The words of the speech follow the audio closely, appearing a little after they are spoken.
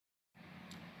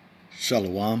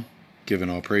Shalom, giving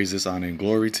all praises, honor, and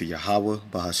glory to Yahweh,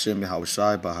 Bahashem,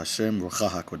 Yahushai, Bahashem, Ruach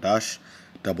HaKodash.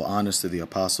 Double honors to the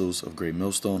apostles of Great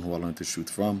Millstone who I learned the truth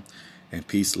from. And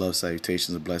peace, love,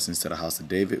 salutations, and blessings to the house of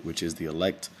David, which is the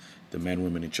elect, the men,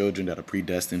 women, and children that are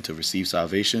predestined to receive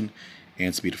salvation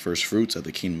and to be the first fruits of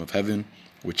the kingdom of heaven,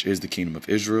 which is the kingdom of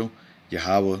Israel.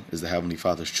 Yahweh is the Heavenly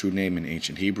Father's true name in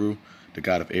ancient Hebrew, the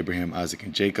God of Abraham, Isaac,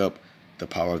 and Jacob, the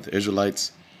power of the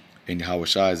Israelites. And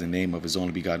Yahushua is the name of his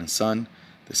only begotten Son,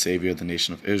 the Savior of the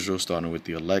nation of Israel, starting with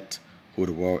the elect, who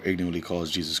the world ignorantly calls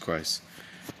Jesus Christ.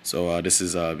 So this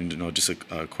is just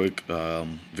a quick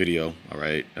video. All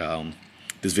right,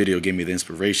 this video gave me the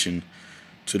inspiration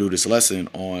to do this lesson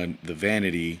on the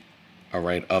vanity, all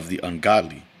right, of the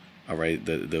ungodly. All right,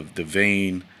 the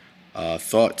vain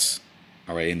thoughts,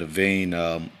 all right, and the vain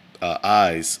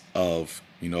eyes of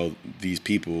these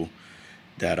people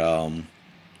that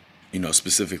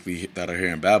specifically that are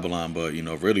here in Babylon, but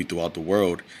really throughout the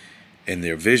world, and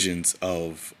their visions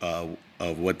of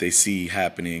what they see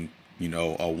happening,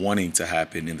 or wanting to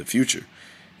happen in the future,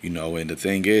 And the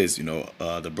thing is,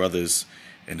 the brothers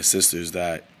and the sisters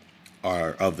that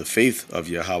are of the faith of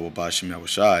Yahweh Bashem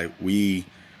Yahushai, we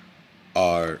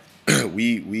are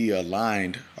we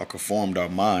aligned or conformed our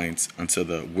minds unto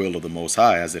the will of the Most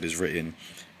High, as it is written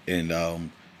in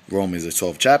Romans, the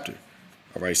 12th chapter.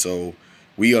 All right, so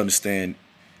we understand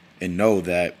and know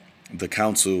that the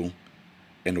counsel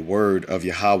and the word of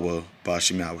Yahweh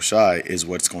Bashem Yahushai is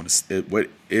what is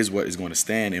going to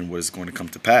stand and what is going to come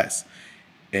to pass.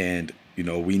 And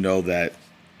we know that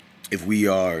if we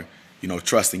are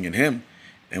trusting in Him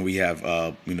and we have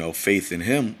faith in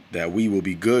Him, that we will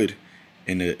be good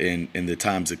in the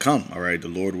times to come. All right, the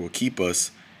Lord will keep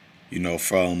us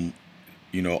from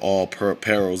all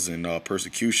perils and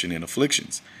persecution and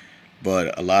afflictions.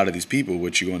 But a lot of these people,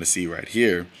 what you're going to see right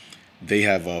here, they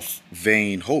have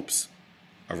vain hopes.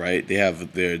 All right, they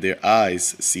have their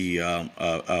eyes see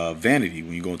vanity.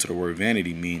 When you go into the word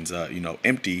vanity, means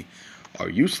empty or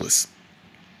useless.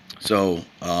 So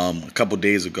a couple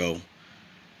days ago,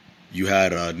 you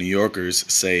had New Yorkers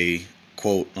say,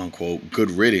 quote unquote,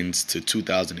 "good riddance to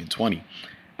 2020,"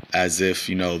 as if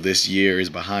this year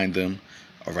is behind them.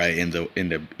 All right, in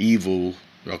the evil,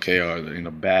 okay, or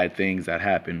bad things that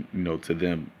happen to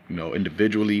them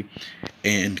individually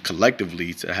and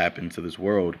collectively to happen to this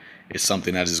world is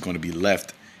something that is going to be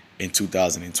left in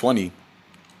 2020.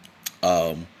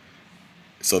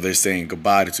 So they're saying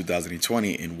goodbye to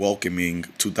 2020 and welcoming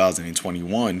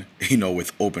 2021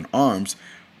 with open arms,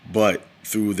 but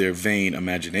through their vain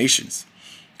imaginations.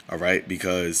 All right,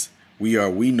 because we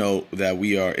know that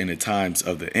we are in the times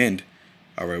of the end.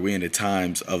 All right, we're in the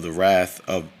times of the wrath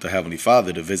of the Heavenly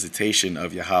Father, the visitation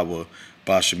of Yahweh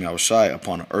Bashem Yahushai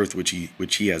upon the earth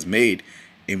which he has made.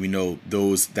 And we know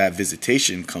that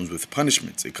visitation comes with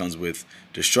punishments. It comes with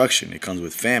destruction. It comes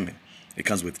with famine. It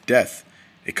comes with death.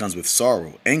 It comes with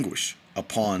sorrow, anguish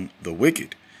upon the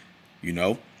wicked,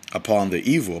 upon the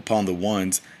evil, upon the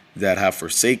ones that have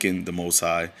forsaken the Most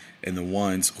High, and the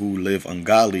ones who live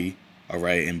ungodly, all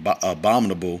right, and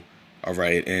abominable, all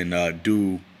right, and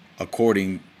do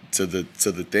according to the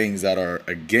things that are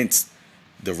against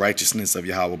the righteousness of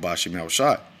Yahweh Bashem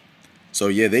Yahushai. So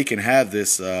yeah, they can have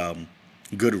this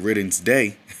good riddance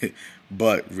day,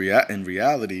 but in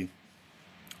reality,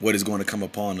 what is going to come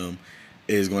upon them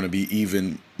is going to be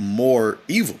even more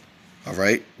evil. All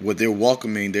right, what they're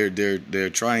welcoming, they're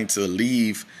trying to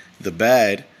leave the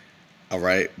bad. All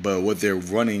right, but what they're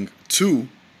running to,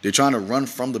 they're trying to run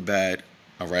from the bad.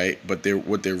 All right, but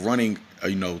what they're running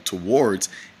towards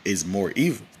is more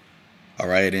evil. All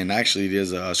right, and actually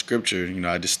there's a scripture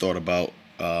I just thought about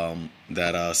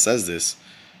that says this.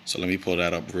 So let me pull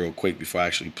that up real quick before I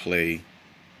actually play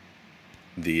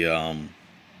the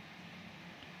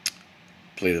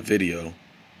video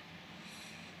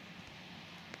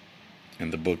in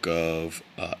the book of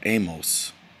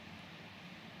Amos.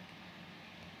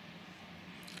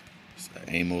 It's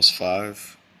Amos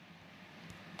 5.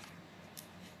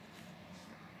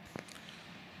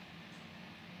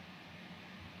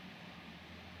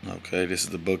 Okay, this is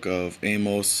the book of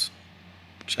Amos,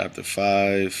 chapter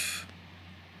 5,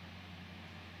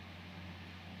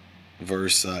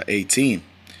 verse 18.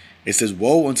 It says,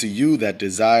 "Woe unto you that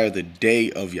desire the day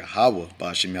of Yahweh,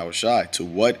 Bashem Yahushai. To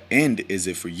what end is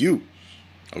it for you?"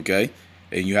 Okay,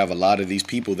 and you have a lot of these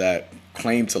people that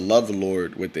claim to love the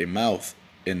Lord with their mouth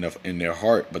in their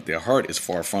heart, but their heart is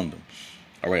far from them.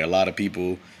 All right, a lot of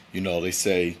people, they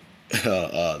say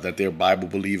that they're Bible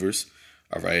believers.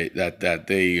 All right, that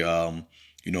they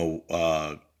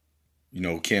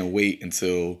can't wait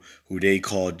until who they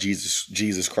call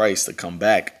Jesus Christ to come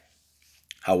back.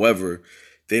 However,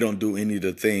 they don't do any of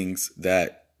the things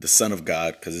that the Son of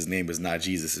God, because his name is not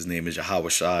Jesus, his name is Yahweh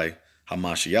Shai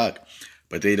Hamashiach,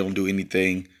 but they don't do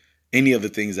any of the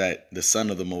things that the Son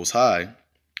of the Most High,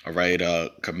 all right,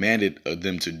 commanded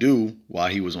them to do while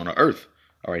he was on the earth.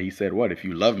 All right, he said, what? If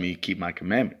you love me, keep my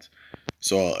commandments.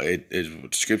 So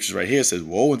scriptures right here says,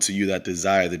 woe unto you that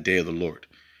desire the day of the Lord.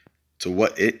 To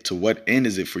what end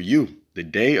is it for you? The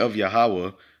day of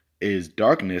Yahweh is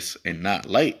darkness and not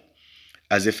light,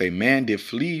 as if a man did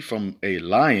flee from a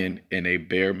lion and a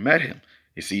bear met him.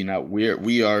 You see, now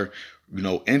we are,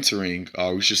 entering,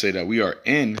 or we should say that we are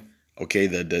in, okay,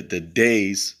 the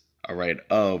days, all right,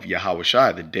 of Yahweh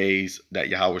Shai, the days that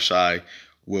Yahweh Shai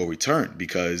will return,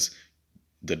 because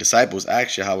the disciples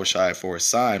asked Yahweh Shai for a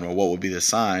sign, or what would be the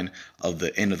sign of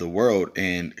the end of the world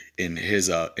and in his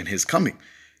coming.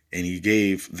 And he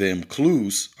gave them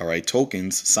clues, all right,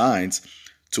 tokens, signs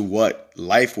to what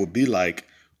life would be like,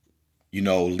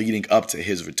 leading up to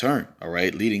his return, all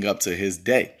right, leading up to his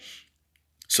day.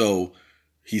 So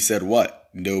he said what?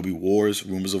 There will be wars,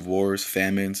 rumors of wars,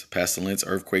 famines, pestilence,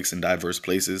 earthquakes in diverse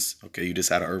places. Okay, you just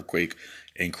had an earthquake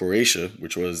in Croatia,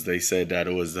 which was, they said that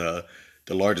it was the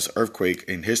largest earthquake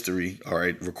in history, all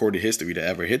right, recorded history to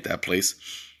ever hit that place.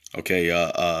 Okay,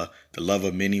 the love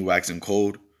of many waxing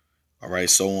cold, all right,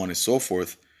 so on and so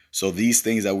forth. So these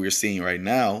things that we're seeing right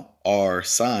now are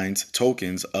signs,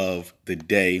 tokens of the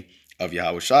day of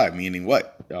Yahweh Shai, meaning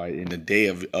what? In the day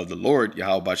of the Lord,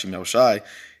 Yahweh Bashim Yahweh Shai,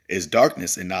 is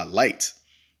darkness and not light.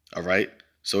 All right.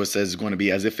 So it says it's going to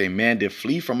be as if a man did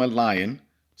flee from a lion.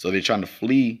 So they're trying to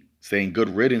flee, saying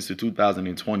good riddance to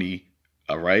 2020.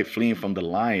 All right. Fleeing from the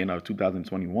lion of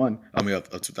 2021.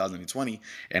 Of 2020.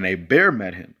 And a bear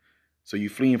met him. So you're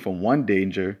fleeing from one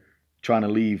danger, trying to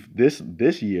leave this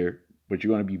year, but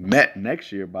you're going to be met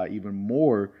next year by even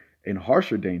more and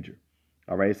harsher danger.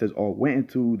 All right. It says, or went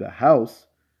into the house.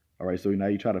 All right. So now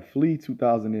you try to flee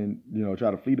 2000 and, try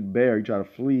to flee the bear. You try to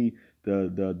flee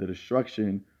the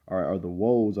destruction or the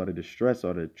woes or the distress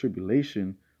or the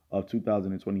tribulation of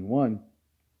 2021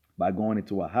 by going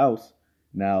into a house.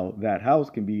 Now that house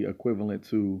can be equivalent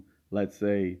to, let's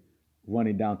say,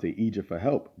 running down to Egypt for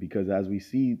help, because as we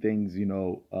see things, in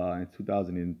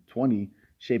 2020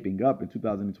 shaping up in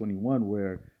 2021,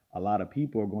 where a lot of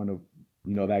people are going to,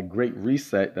 that great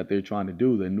reset that they're trying to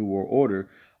do, the New World Order,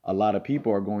 a lot of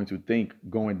people are going to think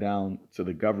going down to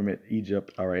the government,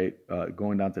 Egypt, all right,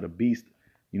 going down to the beast,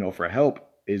 for help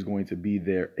is going to be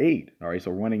their aid. All right.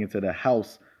 So running into the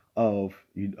house of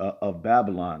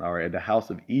Babylon, all right, the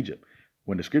house of Egypt.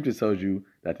 When the scripture tells you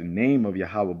that the name of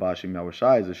Yahweh Bashim Yahweh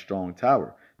Shai is a strong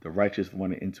tower, the righteous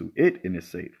run into it and is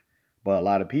safe. But a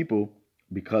lot of people,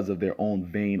 because of their own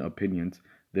vain opinions,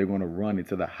 they're going to run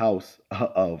into the house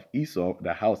of Esau,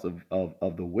 the house of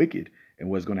the wicked.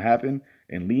 And what's going to happen?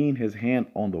 And lean his hand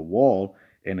on the wall,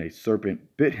 and a serpent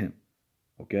bit him.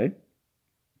 Okay?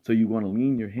 So you want to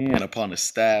lean your hand upon a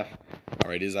staff. All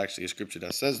right, there's actually a scripture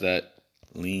that says that.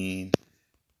 Lean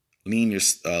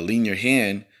your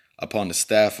hand upon the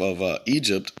staff of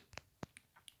Egypt.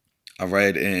 All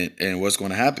right, and what's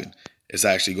going to happen? It's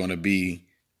actually going to be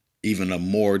even a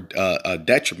more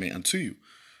detriment unto you.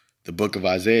 The book of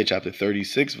Isaiah, chapter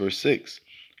 36, verse 6.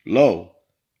 Lo,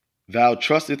 thou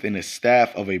trusteth in the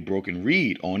staff of a broken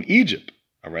reed on Egypt.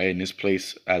 All right, and this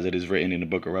place, as it is written in the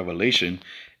book of Revelation,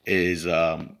 is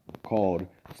called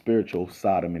spiritual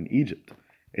Sodom in Egypt.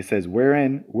 It says,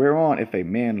 whereon if a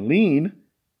man lean,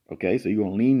 okay, so you're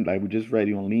going to lean, like we just read,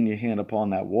 you're going to lean your hand upon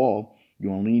that wall,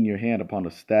 you're going to lean your hand upon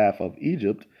the staff of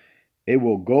Egypt, it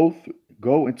will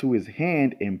go into his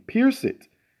hand and pierce it.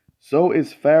 So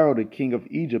is Pharaoh, the king of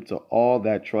Egypt, to all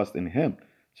that trust in him.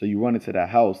 So you run into that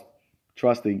house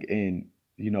trusting in,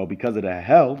 because of the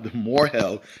hell, the more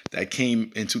hell that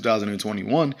came in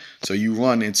 2021. So you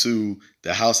run into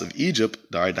the house of Egypt,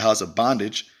 all right, the house of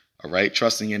bondage, all right,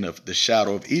 trusting in the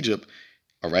shadow of Egypt,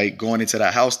 all right, going into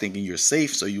that house thinking you're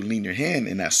safe. So you lean your hand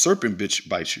and that serpent bitch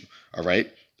bites you, all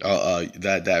right.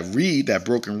 That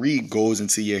broken reed goes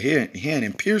into your hand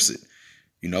and pierce it,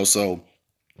 so,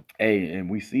 hey, and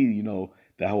we see,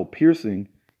 that whole piercing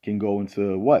can go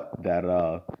into what?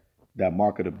 That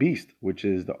mark of the beast, which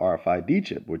is the RFID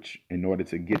chip, which in order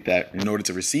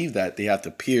to receive that, they have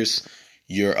to pierce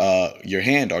your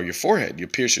hand or your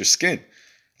forehead, pierce your skin.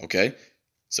 Okay.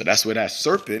 So that's where that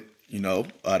serpent,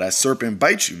 that serpent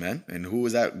bites you, man. And who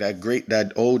was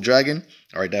that old dragon?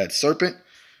 All right. That serpent.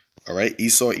 All right.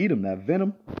 Esau eat him, that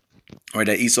venom. All right.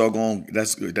 That Esau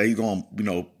he's going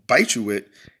to, bite you with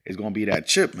is going to be that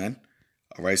chip, man.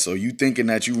 All right. So you thinking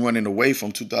that you running away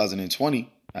from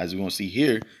 2020, as we're going to see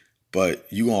here, but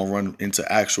you're going to run into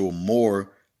actual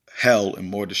more hell and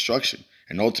more destruction.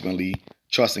 And ultimately,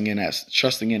 trusting in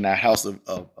that house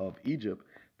of Egypt,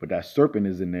 but that serpent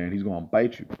is in there and he's going to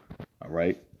bite you. All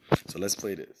right. So let's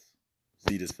play this.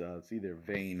 See their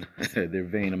vain, their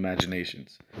vain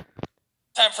imaginations.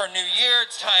 Time for a new year.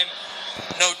 It's time,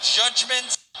 no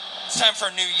judgments. It's time for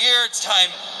a new year. It's time,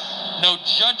 no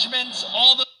judgments.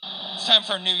 It's time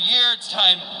for a new year. It's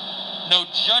time, no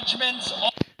judgments.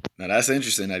 Now that's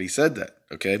interesting that he said that,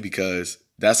 okay? Because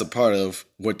that's a part of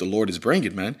what the Lord is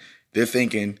bringing, man. They're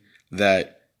thinking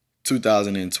that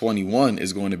 2021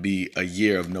 is going to be a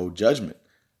year of no judgment.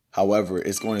 However,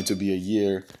 it's going to be a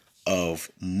year of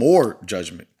more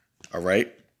judgment, all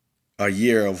right? A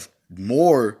year of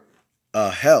more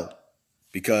hell.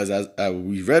 Because as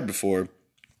we read before,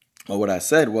 or what I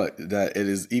said, that it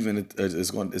is even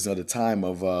it's not a time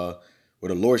of where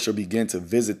the Lord shall begin to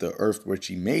visit the earth which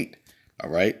he made. All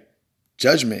right.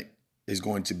 Judgment is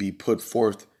going to be put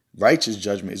forth. Righteous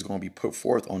judgment is going to be put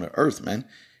forth on the earth, man.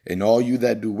 And all you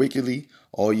that do wickedly,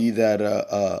 all you that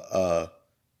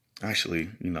actually,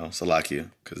 Salakia,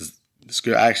 because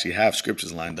I actually have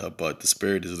scriptures lined up, but the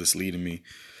Spirit is just leading me.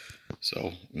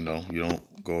 So, you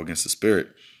don't go against the Spirit.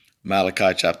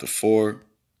 Malachi chapter 4,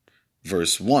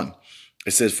 verse 1.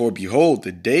 It says, "For behold,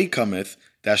 the day cometh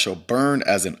that shall burn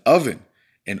as an oven,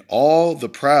 and all the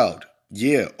proud,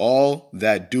 all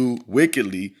that do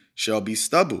wickedly shall be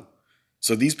stubble."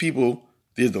 So these people,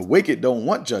 the wicked, don't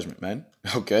want judgment, man.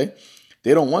 Okay?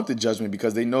 They don't want the judgment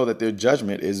because they know that their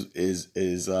judgment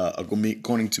is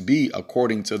going to be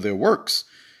according to their works.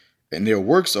 And their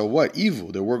works are what?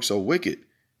 Evil. Their works are wicked.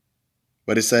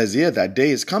 But it says, that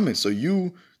day is coming. So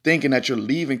you thinking that you're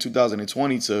leaving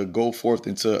 2020 to go forth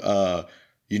into a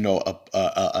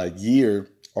year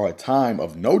or a time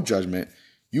of no judgment,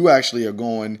 you actually are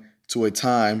going to a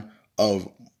time of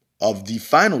the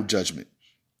final judgment.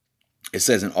 It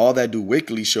says, "And all that do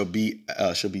wickedly shall be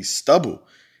stubble."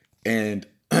 And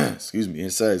excuse me,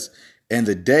 it says, "And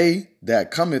the day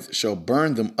that cometh shall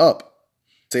burn them up,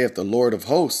 saith the Lord of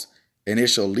hosts, and it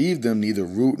shall leave them neither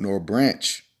root nor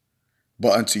branch.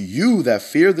 But unto you that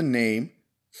fear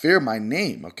my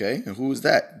name," okay? And who is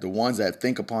that? The ones that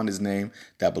think upon his name,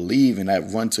 that believe and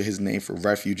that run to his name for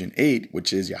refuge and aid,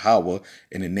 which is Yahweh,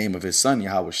 in the name of his son,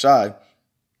 Yahweh Shai.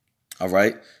 All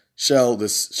right. Shall the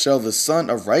Son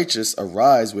of Righteous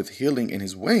arise with healing in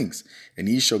his wings, and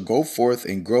he shall go forth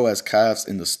and grow as calves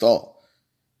in the stall.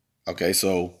 Okay,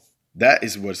 so that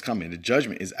is what's coming. The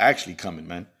judgment is actually coming,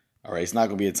 man. All right, it's not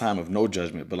going to be a time of no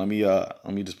judgment, but let me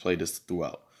just play this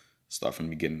throughout. Start from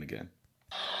the beginning again.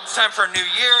 It's time for a new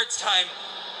year. It's time,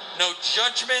 no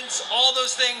judgments. All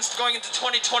those things going into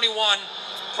 2021.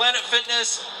 Planet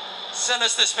Fitness, send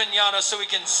us this pinata so we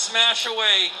can smash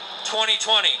away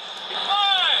 2020. 5,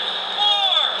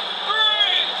 4, 3,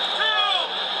 2,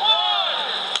 1.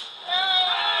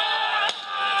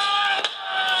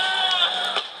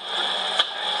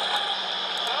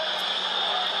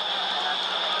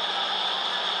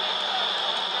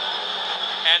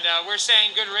 And we're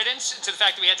saying good riddance to the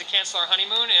fact that we had to cancel our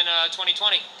honeymoon in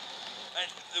 2020.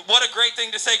 What a great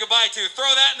thing to say goodbye to.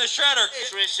 Throw that in the shredder.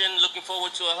 Christian, looking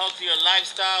forward to a healthier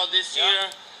lifestyle this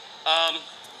year.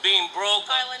 Being broke.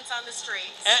 Violence on the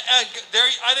streets. And I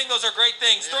think those are great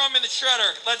things. Throw them in the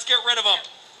shredder. Let's get rid of them.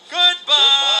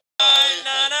 Goodbye.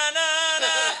 Na, na, na,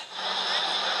 na.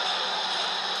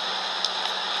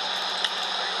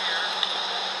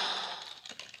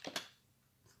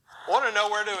 Want to know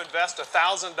where to invest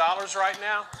 $1,000 right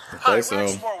now? Okay, so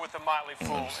Rich more with the Motley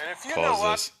Fool. And if you know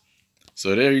what... This.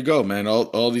 So there you go, man.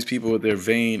 All these people with their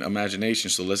vain imagination.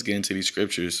 So let's get into these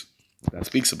scriptures that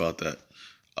speaks about that.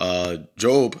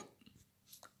 Job,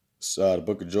 the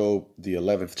book of Job, the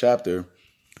 11th chapter,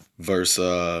 verse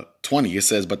 20. It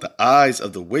says, "But the eyes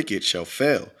of the wicked shall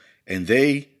fail, and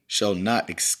they shall not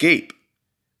escape,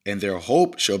 and their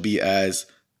hope shall be as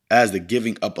the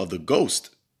giving up of the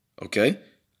ghost." Okay,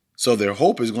 so their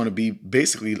hope is going to be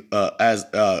basically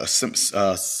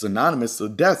synonymous to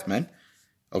death, man.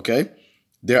 Okay.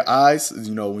 Their eyes,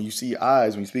 when you see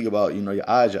eyes, when you speak about, your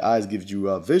eyes gives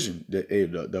you vision,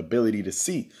 the ability to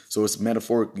see. So it's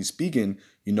metaphorically speaking,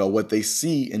 what they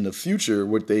see in the future,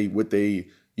 what they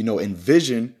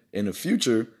envision in the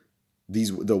future,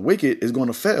 the wicked is going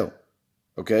to fail.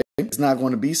 Okay. It's not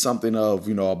going to be something of,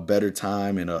 a better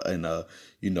time they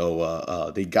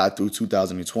got through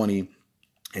 2020.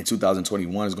 And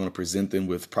 2021 is going to present them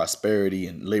with prosperity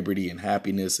and liberty and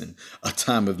happiness and a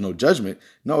time of no judgment.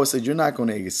 No, it says you're not going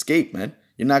to escape, man.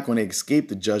 You're not going to escape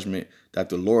the judgment that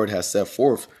the Lord has set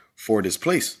forth for this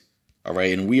place. All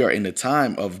right. And we are in the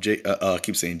time of, I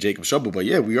keep saying Jacob's trouble, but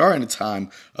we are in the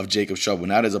time of Jacob's trouble.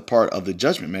 And that is a part of the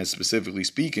judgment, man, specifically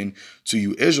speaking to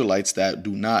you Israelites that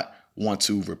do not want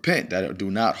to repent, that do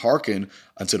not hearken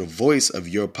unto the voice of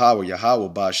your power,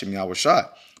 Yahweh, Ba'ashem Yahushai,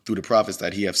 through the prophets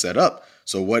that he have set up.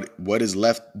 So what is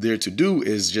left there to do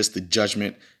is just the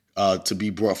judgment to be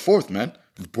brought forth, man.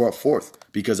 Brought forth.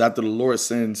 Because after the Lord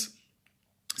sends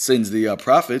the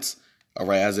prophets, all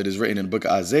right, as it is written in the book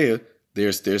of Isaiah,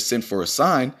 they're sent for a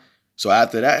sign. So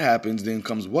after that happens, then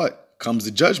comes what? Comes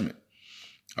the judgment.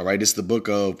 All right, this is the book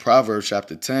of Proverbs,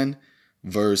 chapter 10,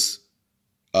 verse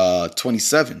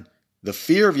 27. The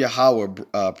fear of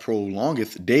Yahweh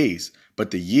prolongeth days,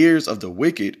 but the years of the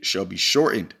wicked shall be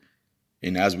shortened.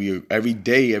 And as we every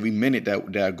day, every minute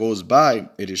that goes by,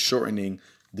 it is shortening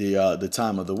the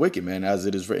time of the wicked, man. As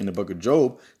it is written in the book of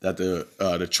Job, that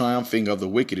the triumphing of the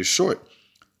wicked is short.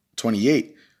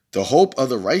 28. The hope of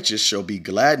the righteous shall be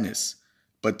gladness,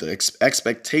 but the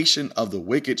expectation of the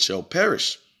wicked shall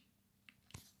perish.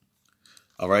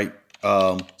 All right.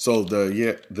 So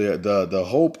the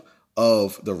hope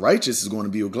of the righteous is going to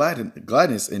be with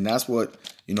gladness, and that's what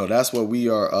we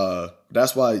are.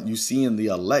 That's why you see in the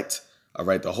elect, all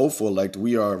right, the hopeful elect,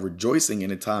 we are rejoicing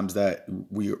in the times that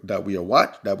we're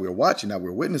watching, that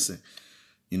we're witnessing.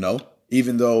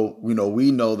 Even though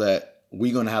we know that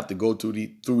we're gonna have to go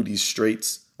through these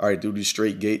straits, all right, through these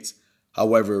straight gates.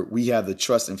 However, we have the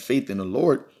trust and faith in the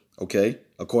Lord, okay,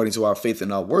 according to our faith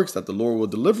in our works, that the Lord will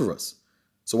deliver us.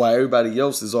 So while everybody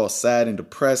else is all sad and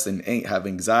depressed and have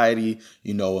anxiety,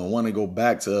 and want to go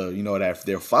back to,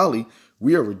 their folly,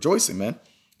 we are rejoicing, man.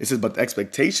 It says, but the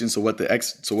expectations, what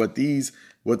the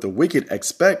wicked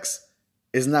expects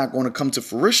is not going to come to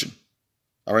fruition.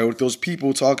 All right, with those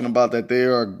people talking about that they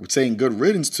are saying good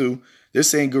riddance to, they're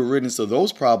saying good riddance to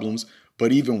those problems,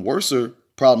 but even worse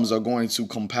problems are going to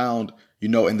compound,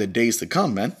 in the days to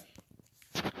come, man.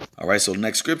 All right, so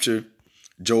next scripture,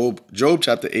 Job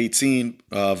chapter 18,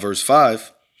 verse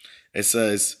 5, it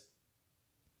says,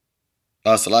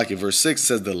 Salaki, verse 6,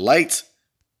 says the light,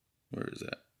 where is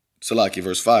that? Salaki,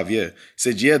 verse 5, yeah. It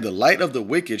says, yeah, the light of the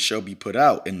wicked shall be put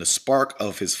out, and the spark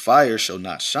of his fire shall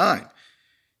not shine.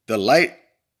 The light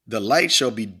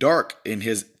shall be dark in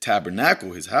his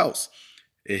tabernacle, his house,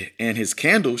 and his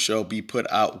candle shall be put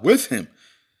out with him.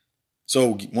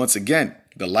 So once again,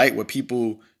 the light, what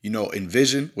people,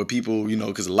 envision, what people,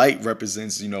 because light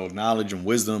represents, knowledge and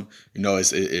wisdom.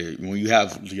 When you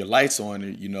have your lights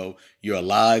on, you're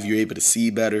alive, you're able to see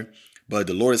better. But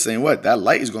the Lord is saying what? That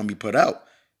light is going to be put out.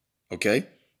 Okay,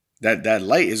 that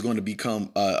light is going to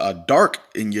become dark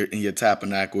in your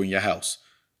tabernacle, in your house.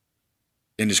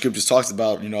 And the scriptures talks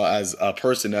about, as a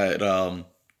person that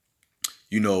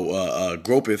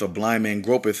gropeth, a blind man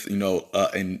gropeth, in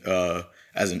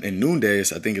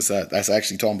noondays. I think that's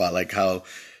actually talking about like how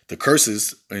the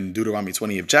curses in Deuteronomy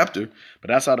 20th chapter. But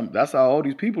that's how all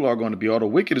these people are going to be. All the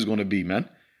wicked is going to be, man.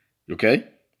 Okay.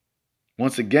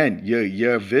 Once again,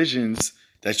 your visions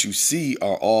that you see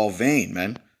are all vain,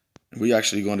 man. We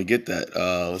actually going to get that.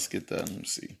 Let's get that. Let me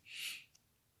see.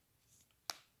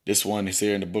 This one is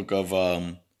here in the book of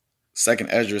 2nd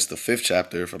Esdras, the 5th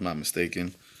chapter, if I'm not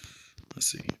mistaken. Let's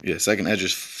see. Yeah, 2nd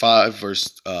Esdras 5,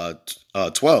 verse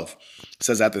 12. It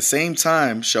says, at the same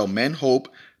time shall men hope,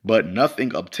 but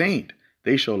nothing obtained.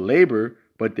 They shall labor,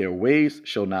 but their ways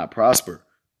shall not prosper.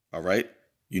 All right.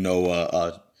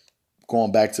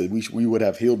 Going back to we would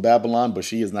have healed Babylon, but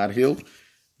she is not healed.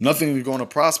 Nothing is going to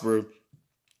prosper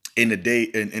in the day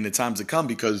in the times to come,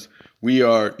 because we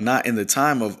are not in the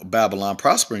time of Babylon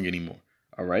prospering anymore.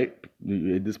 All right.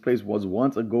 This place was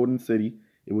once a golden city.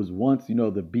 It was once,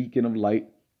 the beacon of light,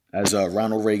 as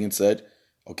Ronald Reagan said.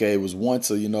 Okay, it was once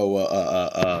this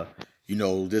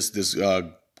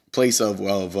place of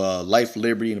life,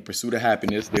 liberty, and the pursuit of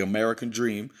happiness, the American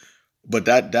dream. But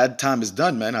that time is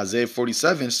done, man. Isaiah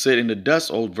 47, sit in the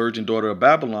dust, old virgin daughter of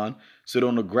Babylon, sit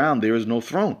on the ground, there is no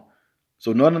throne.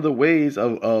 So none of the ways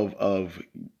of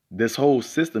this whole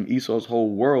system, Esau's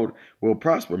whole world, will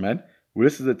prosper, man. Well,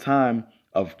 this is a time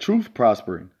of truth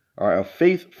prospering, or of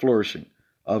faith flourishing,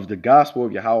 of the gospel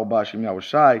of Yahweh Ba'ashem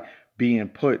Yahushai being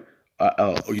put,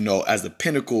 as the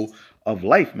pinnacle of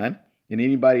life, man. And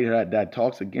anybody that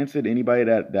talks against it, anybody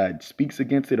that speaks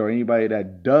against it, or anybody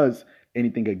that does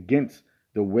anything against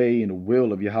the way and the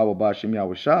will of Yahweh Ba'ashem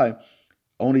Yahushai,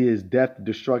 only is death,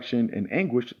 destruction, and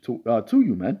anguish to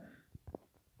you, man.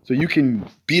 So you can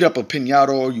beat up a pinata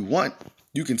all you want.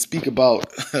 You can speak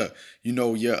about,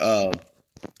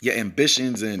 your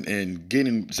ambitions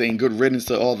and saying good riddance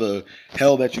to all the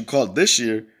hell that you caught this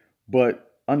year,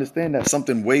 but understand that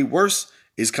something way worse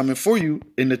is coming for you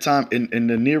in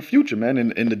the near future, man,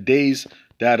 in the days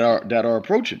that are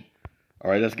approaching. All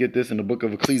right, let's get this in the book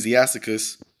of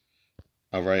Ecclesiasticus.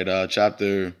 All right,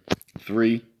 chapter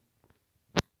 3.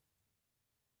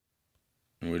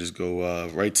 And we'll just go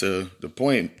right to the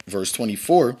point. Verse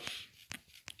 24,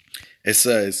 it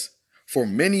says, "For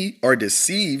many are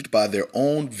deceived by their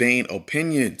own vain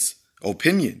opinion,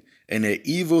 and their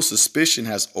evil suspicion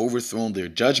has overthrown their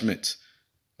judgment."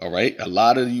 All right. A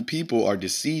lot of you people are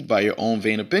deceived by your own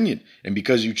vain opinion. And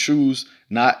because you choose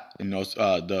not, because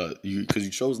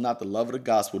you chose not the love of the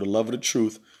gospel, the love of the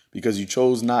truth, because you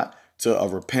chose not to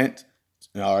repent.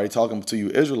 All right. Talking to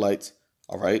you Israelites.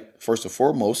 All right. First and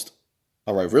foremost.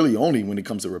 All right. Really only when it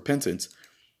comes to repentance.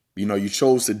 You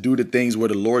chose to do the things where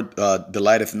the Lord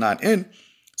delighteth not in.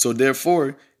 So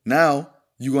therefore, now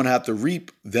you're going to have to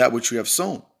reap that which you have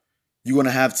sown. You're going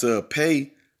to have to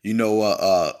pay,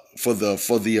 for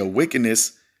the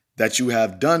wickedness that you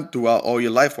have done throughout all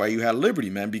your life while you had liberty,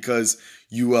 man. Because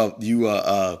you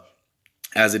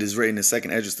as it is written in Second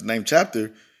Esdras, the 9th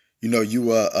chapter, you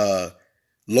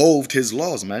loathed his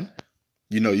laws, man.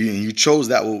 You chose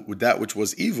that which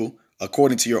was evil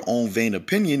according to your own vain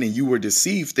opinion, and you were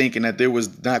deceived thinking that there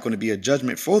was not going to be a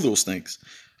judgment for those things.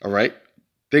 All right.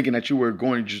 Thinking that you were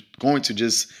going to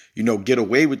just, get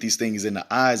away with these things in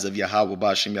the eyes of Yahweh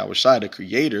Ba'Shem Yahushai, the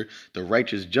creator, the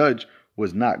righteous judge,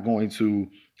 was not going to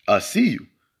see you.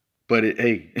 But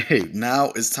hey,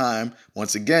 now it's time,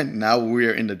 once again, now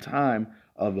we're in the time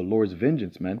of the Lord's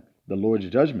vengeance, man, the Lord's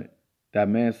judgment. That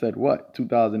man said what?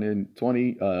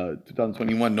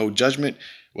 2021, no judgment?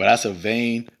 Well, that's a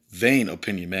vain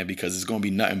opinion, man, because it's going to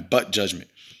be nothing but judgment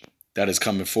that is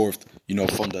coming forth,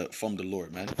 from the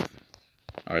Lord, man.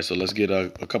 All right, so let's get a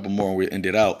couple more and we end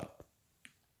it out.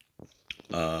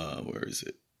 Where is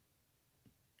it?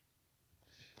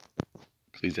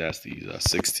 Ecclesiastes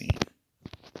 16.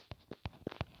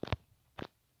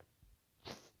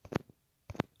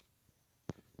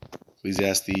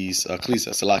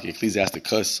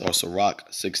 Ecclesiasticus or Sirach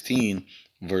 16,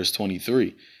 verse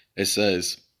 23. It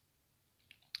says,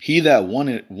 "He that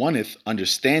wanteth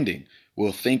understanding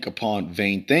will think upon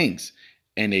vain things,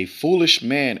 and a foolish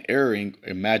man erring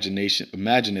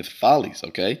imagineth follies."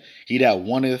 Okay, he that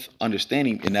wanteth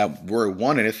understanding, and that word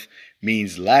 "wanteth"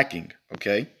 means lacking.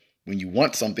 Okay, when you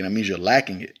want something, that means you're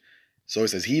lacking it. So it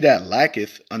says, "He that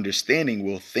lacketh understanding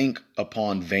will think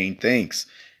upon vain things."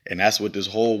 And that's what this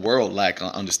whole world lack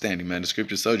understanding, man. The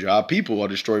scripture tells you our people are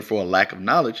destroyed for a lack of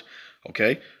knowledge.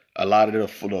 Okay, a lot of the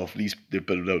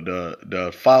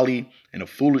folly and the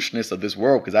foolishness of this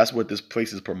world, because that's what this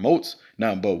place promotes.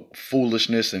 Nothing but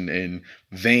foolishness and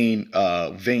vain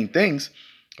things.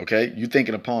 Okay, you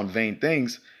thinking upon vain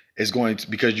things is going to,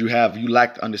 because you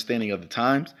lack the understanding of the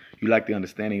times, you lack the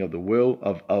understanding of the will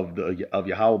of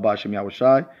Yahweh Ba'Shem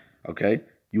Yahushai. Okay,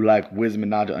 you lack wisdom and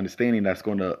knowledge and understanding that's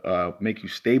going to make you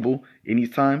stable in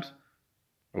these times.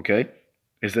 Okay,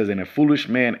 it says, "And a foolish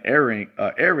man erring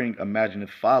imagineth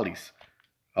follies."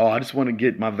 Oh, I just want to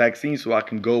get my vaccine so I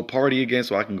can go party again,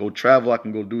 so I can go travel, I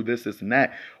can go do this, and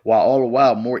that. While all the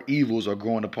while, more evils are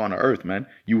growing upon the earth, man.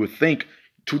 You would think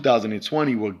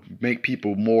 2020 will make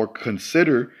people more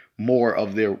consider more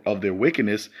of their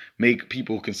wickedness, make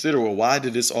people consider, well, why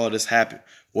did all this happen?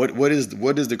 What is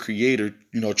the Creator,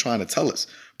 trying to tell us?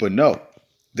 But no,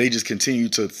 they just continue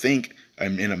to think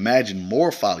and imagine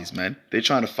more follies, man. They're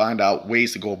trying to find out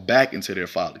ways to go back into their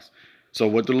follies. So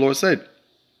what the Lord said,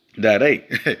 that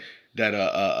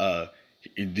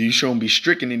you shouldn't be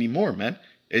stricken anymore, man.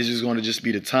 It's just going to just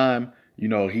be the time,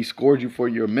 he scored you for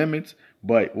your amendments,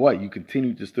 but you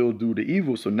continue to still do the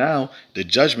evil. So now the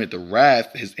judgment, the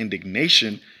wrath, his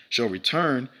indignation shall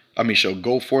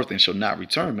go forth and shall not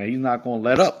return, man. He's not going to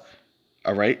let up.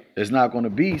 All right. It's not going to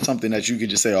be something that you can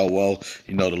just say, oh, well,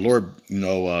 the Lord,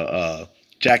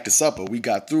 jacked us up, but we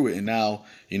got through it. And now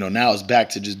it's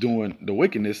back to just doing the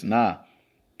wickedness. Nah.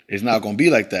 It's not going to be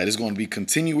like that. It's going to be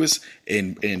continuous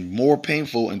and more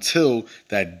painful until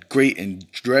that great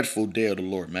and dreadful day of the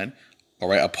Lord, man. All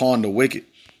right, upon the wicked.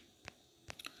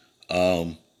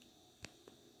 Let's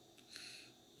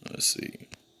see.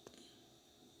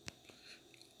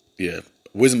 Yeah.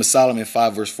 Wisdom of Solomon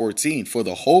 5 verse 14. "For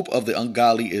the hope of the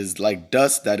ungodly is like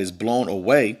dust that is blown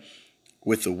away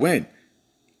with the wind,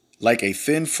 like a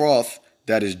thin froth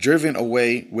that is driven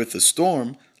away with a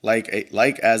storm, like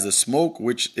as the smoke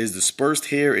which is dispersed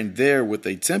here and there with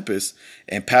a tempest,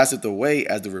 and passeth away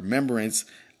as the remembrance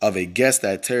of a guest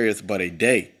that tarrieth but a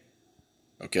day."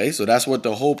 Okay, so that's what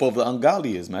the hope of the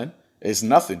ungodly is, man. It's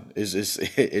nothing.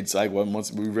 It's like what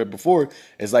once we read before.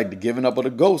 It's like the giving up of the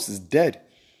ghost is dead.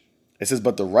 It says,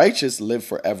 "But the righteous live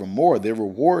forevermore. Their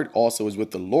reward also is with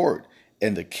the Lord,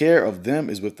 and the care of them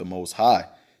is with the Most High."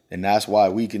 And that's why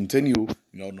we continue,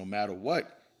 no matter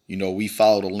what, we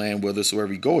follow the Lamb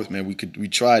whithersoever he goeth, man. We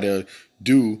try to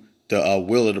do the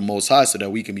will of the Most High, so that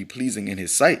we can be pleasing in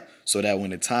His sight, so that when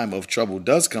the time of trouble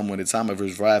does come, when the time of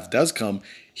His wrath does come,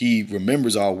 He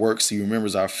remembers our works, He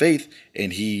remembers our faith,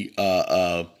 and He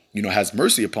has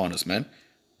mercy upon us, man.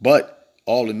 But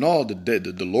all in all,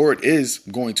 the Lord is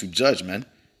going to judge, man.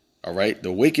 All right,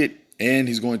 the wicked, and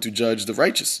He's going to judge the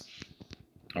righteous.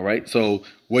 All right. So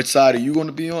which side are you going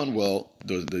to be on? Well,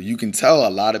 you can tell a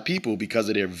lot of people, because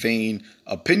of their vain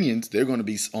opinions, they're going to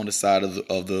be on the side of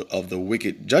the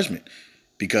wicked judgment,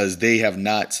 because they have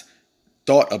not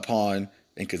thought upon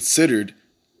and considered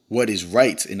what is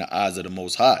right in the eyes of the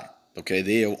Most High. Okay,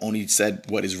 they have only said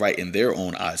what is right in their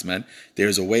own eyes, man.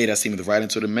 There's a way that seemeth right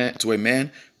unto a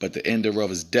man, but the end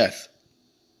thereof is death.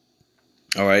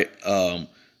 All right.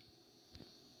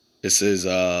 This is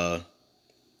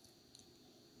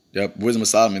Wisdom of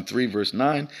Solomon 3, verse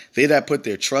 9. They that put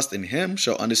their trust in Him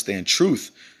shall understand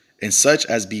truth, and such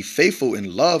as be faithful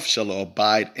in love shall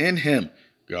abide in Him.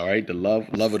 All right, the love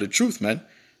of the truth, man.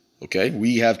 Okay,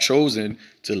 we have chosen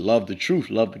to love the truth,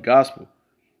 love the gospel.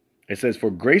 It says,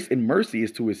 for grace and mercy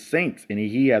is to His saints, and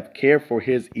He hath care for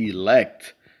His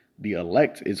elect. The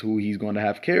elect is who He's going to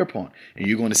have care upon. And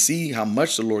you're going to see how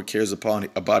much the Lord cares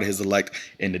about His elect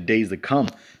in the days to come.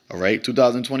 All right,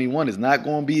 2021 is not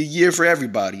going to be a year for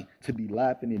everybody to be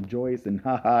laughing and joyous and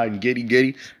ha-ha and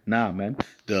giddy. Nah, man,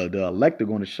 the elect are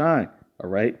going to shine. All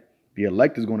right, the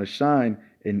elect is going to shine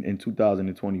in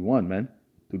 2021, man.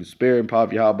 Through the spirit and power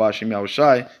of Yahweh Hashem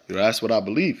Yahushai, that's what I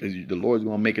believe. Is the Lord's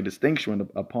going to make a distinction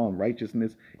upon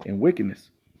righteousness and wickedness.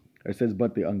 It says,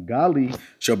 but the ungodly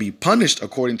shall be punished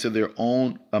according to their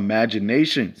own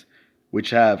imaginations, which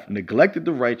have neglected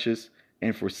the righteous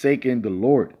and forsaken the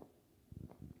Lord.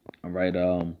 All right.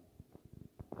 So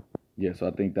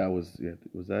I think that was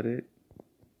that it?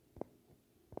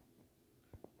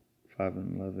 5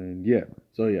 and 11. Yeah.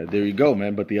 So there you go,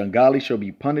 man. But the ungodly shall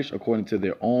be punished according to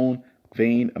their own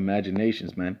vain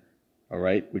imaginations, man. All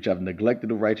right, which have neglected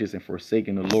the righteous and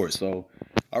forsaken the Lord. So,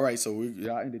 all right, so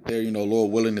y'all ended there.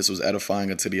 Lord willing, this was edifying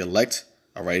unto the elect.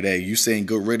 All right, hey, you saying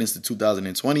good riddance to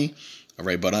 2020. All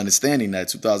right, but understanding that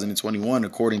 2021,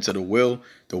 according to the will,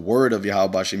 the word of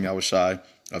Yahweh Hashem Yahushai,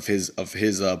 of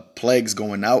his plagues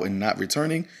going out and not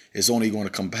returning, is only going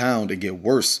to compound and get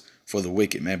worse for the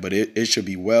wicked, man. But it should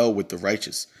be well with the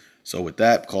righteous. So with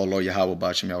that, call Lord Yahweh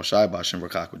Hashem Yahushai, Bashem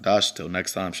Rakakwadash. Till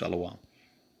next time, Shalom.